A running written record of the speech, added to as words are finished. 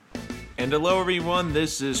And hello, everyone.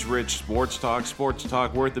 This is Rich Sports Talk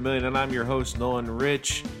worth a million, and I'm your host, Nolan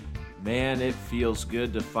Rich. Man, it feels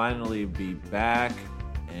good to finally be back,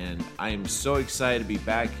 and I am so excited to be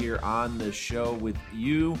back here on the show with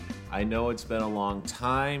you. I know it's been a long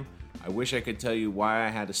time. I wish I could tell you why I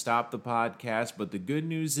had to stop the podcast, but the good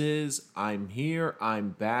news is I'm here, I'm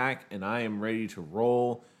back, and I am ready to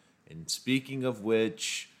roll. And speaking of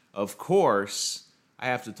which, of course, I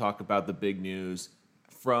have to talk about the big news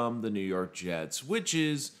from the New York Jets, which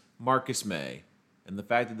is Marcus Maye. And the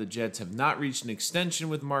fact that the Jets have not reached an extension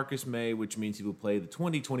with Marcus Maye, which means he will play the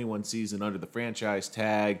 2021 season under the franchise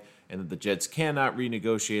tag, and that the Jets cannot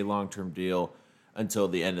renegotiate a long-term deal until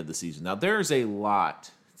the end of the season. Now, there's a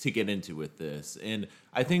lot to get into with this, and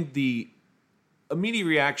I think the immediate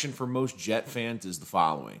reaction for most Jet fans is the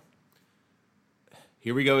following.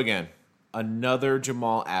 Here we go again. Another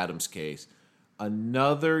Jamal Adams case.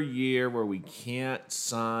 Another year where we can't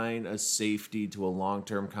sign a safety to a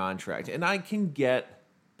long-term contract. And I can get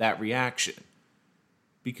that reaction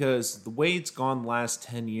because the way it's gone the last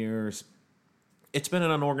 10 years, it's been an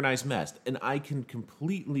unorganized mess. And I can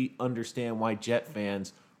completely understand why Jet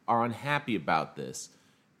fans are unhappy about this.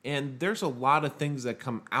 And there's a lot of things that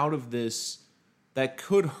come out of this that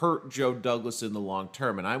could hurt Joe Douglas in the long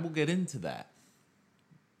term. And I will get into that.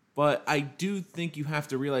 But I do think you have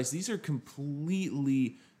to realize these are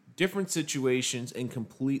completely different situations and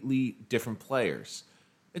completely different players.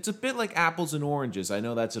 It's a bit like apples and oranges. I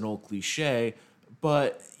know that's an old cliche,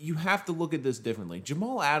 but you have to look at this differently.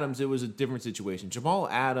 Jamal Adams, it was a different situation. Jamal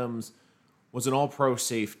Adams was an all-pro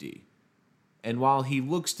safety. And while he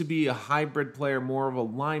looks to be a hybrid player, more of a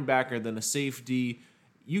linebacker than a safety,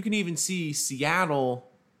 you can even see Seattle,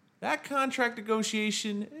 that contract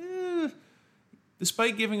negotiation,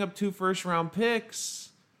 despite giving up 2 first-round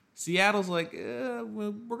picks, Seattle's like,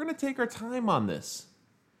 we're going to take our time on this.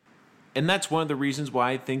 And that's one of the reasons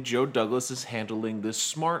why I think Joe Douglas is handling this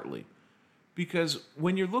smartly. Because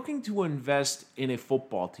when you're looking to invest in a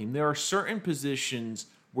football team, there are certain positions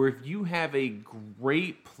where if you have a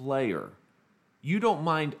great player, you don't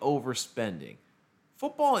mind overspending.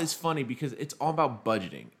 Football is funny because it's all about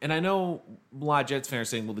budgeting. And I know a lot of Jets fans are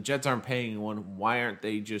saying, well, the Jets aren't paying anyone. Why aren't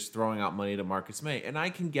they just throwing out money to Marcus Maye? And I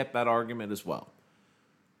can get that argument as well.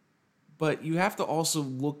 But you have to also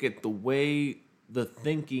look at the way the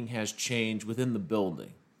thinking has changed within the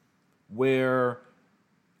building, where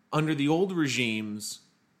under the old regimes,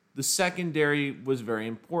 the secondary was very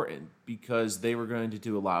important because they were going to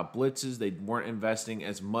do a lot of blitzes. They weren't investing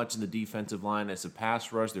as much in the defensive line as the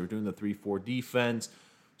pass rush. They were doing the 3-4 defense.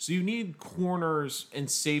 So you need corners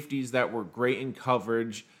and safeties that were great in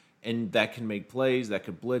coverage and that can make plays, that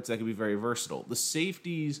could blitz, that could be very versatile. The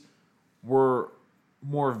safeties were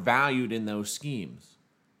more valued in those schemes.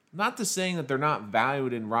 Not to saying that they're not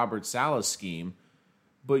valued in Robert Saleh's scheme,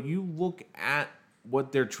 but you look at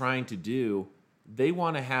what they're trying to do. They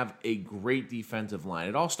want to have a great defensive line.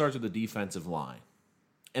 It all starts with the defensive line.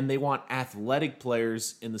 And they want athletic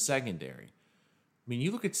players in the secondary. I mean,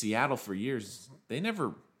 you look at Seattle for years, they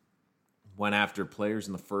never went after players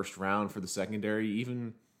in the first round for the secondary,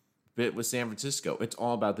 even a bit with San Francisco. It's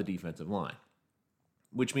all about the defensive line.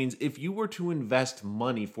 Which means if you were to invest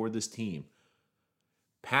money for this team,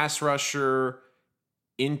 pass rusher,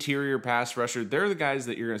 interior pass rusher, they're the guys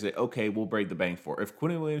that you're going to say, okay, we'll break the bank for. If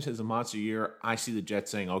Quentin Williams has a monster year, I see the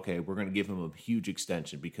Jets saying, okay, we're going to give him a huge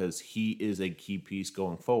extension because he is a key piece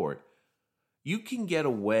going forward. You can get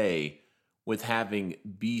away with having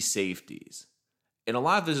B safeties. And a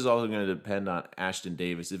lot of this is also going to depend on Ashton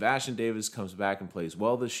Davis. If Ashton Davis comes back and plays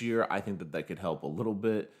well this year, I think that could help a little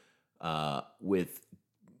bit with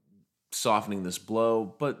softening this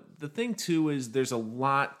blow. But the thing too is there's a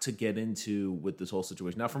lot to get into with this whole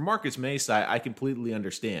situation. Now, from Marcus Maye's side, I completely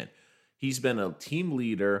understand. He's been a team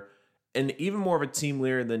leader and even more of a team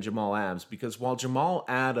leader than Jamal Adams, because while Jamal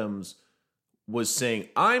Adams was saying,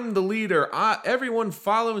 I'm the leader, everyone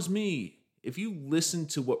follows me. If you listen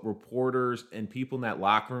to what reporters and people in that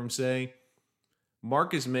locker room say,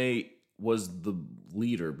 Marcus Maye was the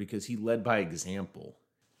leader because he led by example.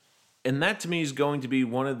 And that to me is going to be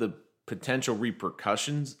one of the potential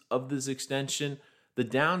repercussions of this extension. The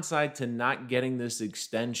downside to not getting this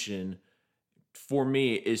extension for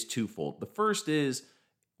me is twofold. The first is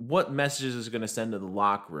what messages is going to send to the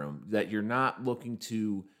locker room that you're not looking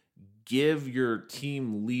to give your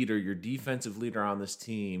team leader, your defensive leader on this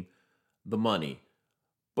team, the money.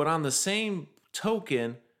 But on the same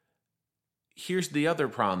token, here's the other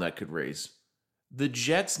problem that could raise. The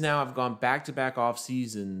Jets now have gone back-to-back off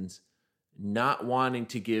seasons not wanting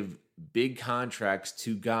to give big contracts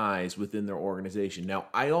to guys within their organization. Now,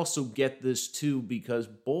 I also get this too because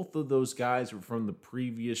both of those guys were from the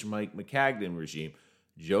previous Mike Maccagnan regime.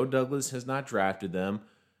 Joe Douglas has not drafted them.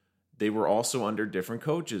 They were also under different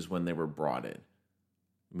coaches when they were brought in.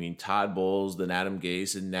 I mean, Todd Bowles, then Adam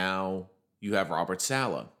Gase, and now you have Robert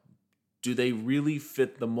Saleh. Do they really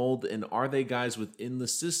fit the mold, and are they guys within the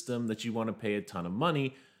system that you want to pay a ton of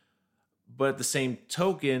money? But at the same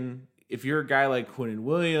token, if you're a guy like Quinnen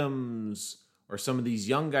Williams or some of these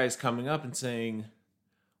young guys coming up and saying,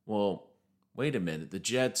 well, wait a minute, the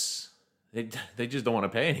Jets, they just don't want to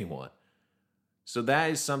pay anyone. So that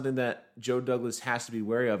is something that Joe Douglas has to be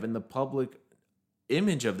wary of. And the public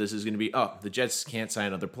image of this is going to be, oh, the Jets can't sign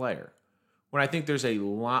another player. When I think there's a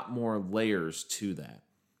lot more layers to that.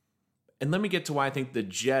 And let me get to why I think the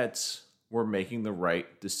Jets were making the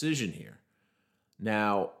right decision here.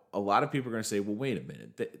 Now, a lot of people are going to say, well, wait a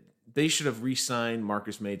minute. They should have re-signed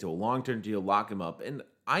Marcus Maye to a long-term deal, lock him up. And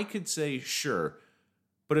I could say, sure.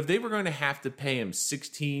 But if they were going to have to pay him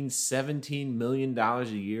 $16, $17 million a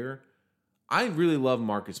year, I really love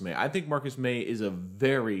Marcus Maye. I think Marcus Maye is a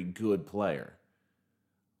very good player.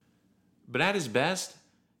 But at his best,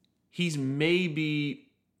 he's maybe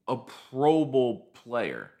a Pro Bowl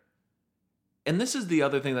player. And this is the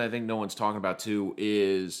other thing that I think no one's talking about too,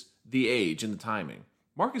 is the age and the timing.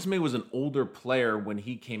 Marcus Maye was an older player when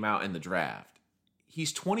he came out in the draft.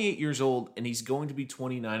 He's 28 years old, and he's going to be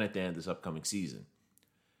 29 at the end of this upcoming season.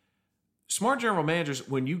 Smart general managers,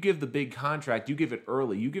 when you give the big contract, you give it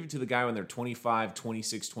early. You give it to the guy when they're 25,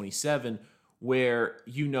 26, 27, where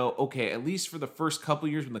you know, okay, at least for the first couple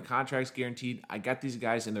years when the contract's guaranteed, I got these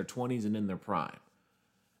guys in their 20s and in their prime.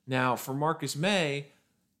 Now, for Marcus Maye,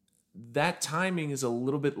 that timing is a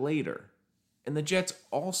little bit later. And the Jets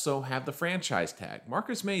also have the franchise tag.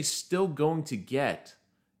 Marcus Maye is still going to get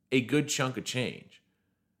a good chunk of change.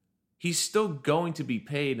 He's still going to be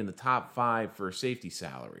paid in the top 5 for a safety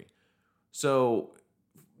salary. So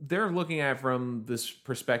they're looking at it from this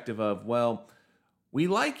perspective of, well, we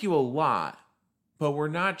like you a lot, but we're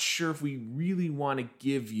not sure if we really want to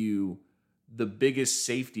give you the biggest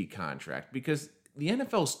safety contract, because the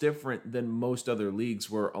NFL is different than most other leagues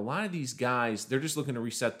where a lot of these guys, they're just looking to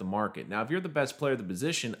reset the market. Now, if you're the best player of the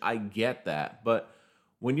position, I get that. But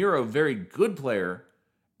when you're a very good player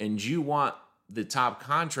and you want the top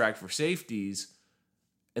contract for safeties,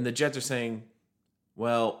 and the Jets are saying,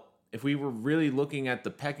 well, if we were really looking at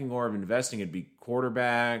the pecking order of investing, it'd be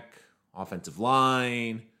quarterback, offensive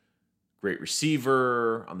line, great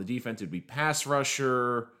receiver. On the defense, it'd be pass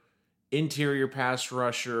rusher, interior pass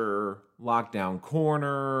rusher, lockdown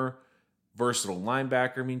corner, versatile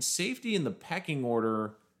linebacker. I mean, safety in the pecking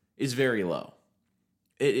order is very low.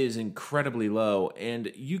 It is incredibly low,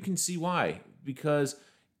 and you can see why. Because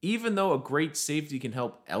even though a great safety can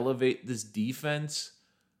help elevate this defense,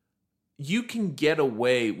 you can get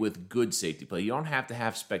away with good safety play. You don't have to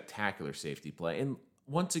have spectacular safety play. And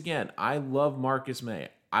once again, I love Marcus Maye.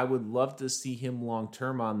 I would love to see him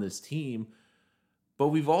long-term on this team. But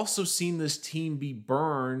we've also seen this team be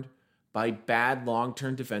burned by bad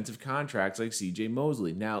long-term defensive contracts like C.J.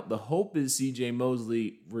 Mosley. Now, the hope is C.J.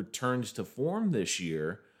 Mosley returns to form this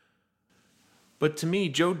year. But to me,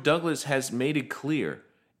 Joe Douglas has made it clear,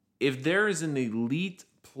 if there is an elite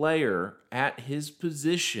player at his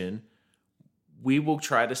position, we will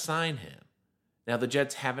try to sign him. Now, the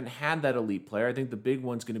Jets haven't had that elite player. I think the big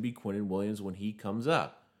one's going to be Quinnen Williams when he comes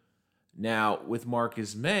up. Now, with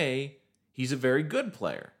Marcus Maye, he's a very good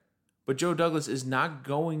player. But Joe Douglas is not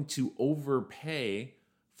going to overpay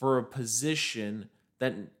for a position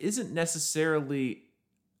that isn't necessarily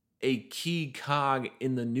a key cog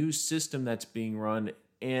in the new system that's being run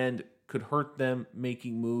and could hurt them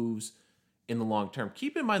making moves in the long term.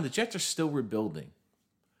 Keep in mind, the Jets are still rebuilding.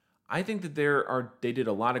 I think that they did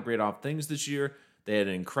a lot of great off things this year. They had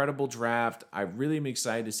an incredible draft. I really am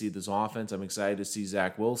excited to see this offense. I'm excited to see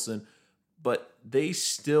Zach Wilson. But they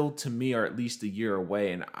still, to me, are at least a year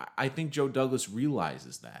away. And I think Joe Douglas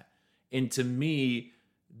realizes that. And to me,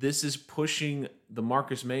 this is pushing the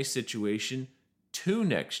Marcus Maye situation to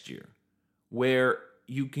next year, where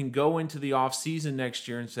you can go into the offseason next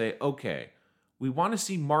year and say, okay, we want to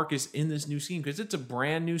see Marcus in this new scheme because it's a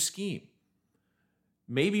brand new scheme.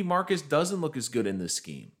 Maybe Marcus doesn't look as good in this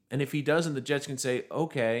scheme. And if he doesn't, the Jets can say,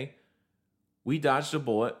 okay, we dodged a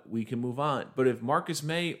bullet, we can move on. But if Marcus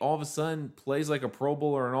Maye all of a sudden plays like a Pro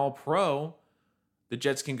Bowl or an All-Pro, the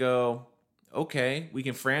Jets can go, okay, we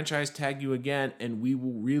can franchise tag you again, and we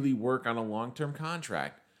will really work on a long-term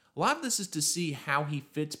contract. A lot of this is to see how he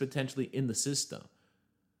fits potentially in the system.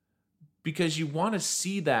 Because you want to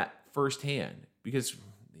see that firsthand. Because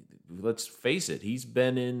let's face it, he's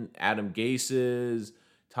been in Adam Gase's,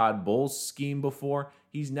 Todd Bowles' scheme before.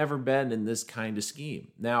 He's never been in this kind of scheme.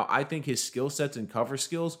 Now, I think his skill sets and cover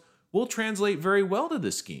skills will translate very well to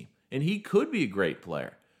this scheme, and he could be a great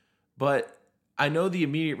player. But I know the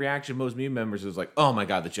immediate reaction of most media members is like, oh my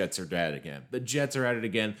God, the Jets are at it again. The Jets are at it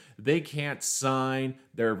again. They can't sign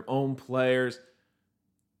their own players.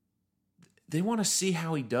 They want to see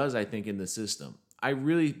how he does, I think, in the system. I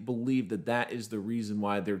really believe that is the reason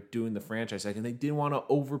why they're doing the franchise tag, and they didn't want to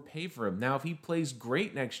overpay for him. Now, if he plays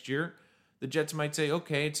great next year, the Jets might say,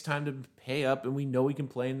 okay, it's time to pay up, and we know he can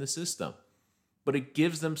play in the system. But it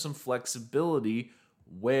gives them some flexibility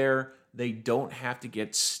where they don't have to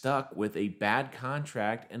get stuck with a bad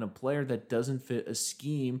contract and a player that doesn't fit a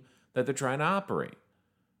scheme that they're trying to operate.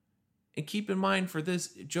 And keep in mind for this,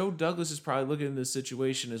 Joe Douglas is probably looking at this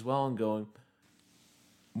situation as well and going,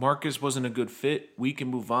 Marcus wasn't a good fit. We can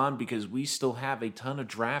move on because we still have a ton of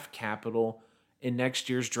draft capital in next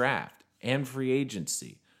year's draft and free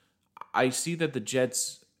agency. I see that the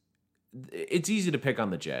Jets, it's easy to pick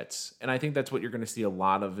on the Jets, and I think that's what you're going to see a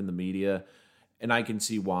lot of in the media, and I can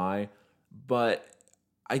see why. But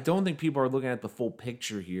I don't think people are looking at the full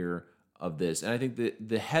picture here of this. And I think that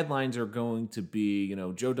the headlines are going to be,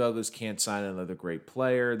 Joe Douglas can't sign another great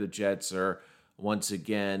player. The Jets are once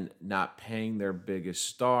again not paying their biggest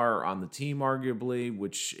star on the team, arguably,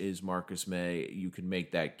 which is Marcus Maye. You can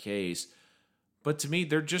make that case. But to me,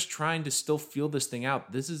 they're just trying to still feel this thing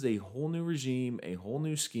out. This is a whole new regime, a whole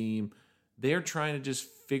new scheme. They're trying to just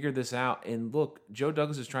figure this out. And look, Joe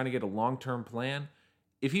Douglas is trying to get a long-term plan.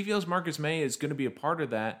 If he feels Marcus Maye is going to be a part of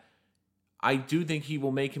that, I do think he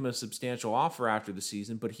will make him a substantial offer after the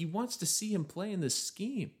season, but he wants to see him play in this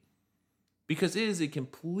scheme because it is a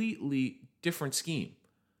completely different scheme.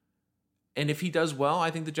 And if he does well, I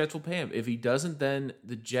think the Jets will pay him. If he doesn't, then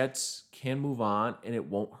the Jets can move on and it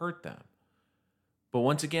won't hurt them. But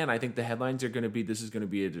once again, I think the headlines are going to be, this is going to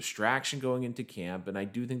be a distraction going into camp. And I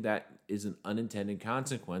do think that is an unintended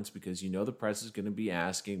consequence because the press is going to be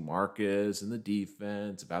asking Marcus and the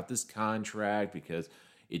defense about this contract because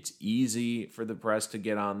it's easy for the press to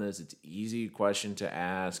get on this. It's an easy question to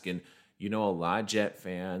ask. And, a lot of Jet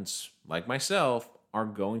fans, like myself, are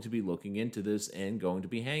going to be looking into this and going to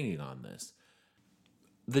be hanging on this.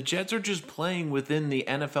 The Jets are just playing within the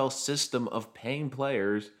NFL system of paying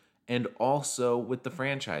players and also with the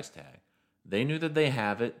franchise tag. They knew that they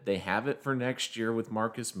have it. They have it for next year with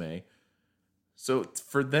Marcus Maye. So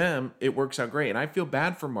for them, it works out great. And I feel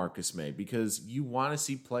bad for Marcus Maye because you want to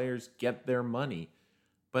see players get their money.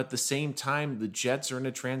 But at the same time, the Jets are in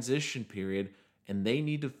a transition period and they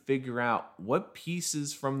need to figure out what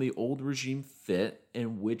pieces from the old regime fit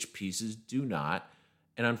and which pieces do not.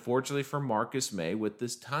 And unfortunately for Marcus Maye, with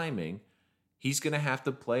this timing, he's going to have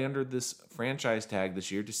to play under this franchise tag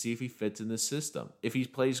this year to see if he fits in this system. If he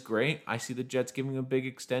plays great, I see the Jets giving him a big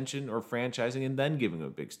extension or franchising and then giving him a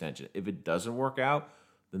big extension. If it doesn't work out,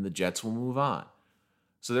 then the Jets will move on.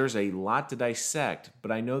 So there's a lot to dissect,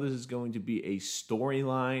 but I know this is going to be a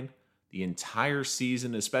storyline the entire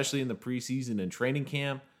season, especially in the preseason and training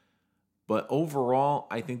camp. But overall,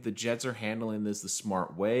 I think the Jets are handling this the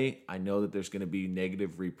smart way. I know that there's going to be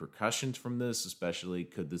negative repercussions from this, especially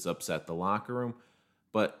could this upset the locker room.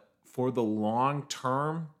 But for the long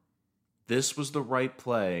term, this was the right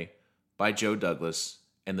play by Joe Douglas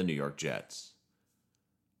and the New York Jets.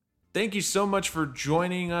 Thank you so much for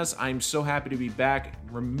joining us. I'm so happy to be back.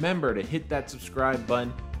 Remember to hit that subscribe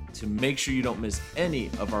button to make sure you don't miss any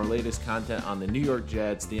of our latest content on the New York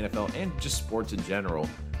Jets, the NFL, and just sports in general.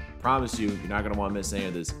 Promise you, you're not going to want to miss any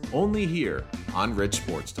of this. Only here on Rich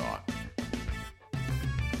Sports Talk.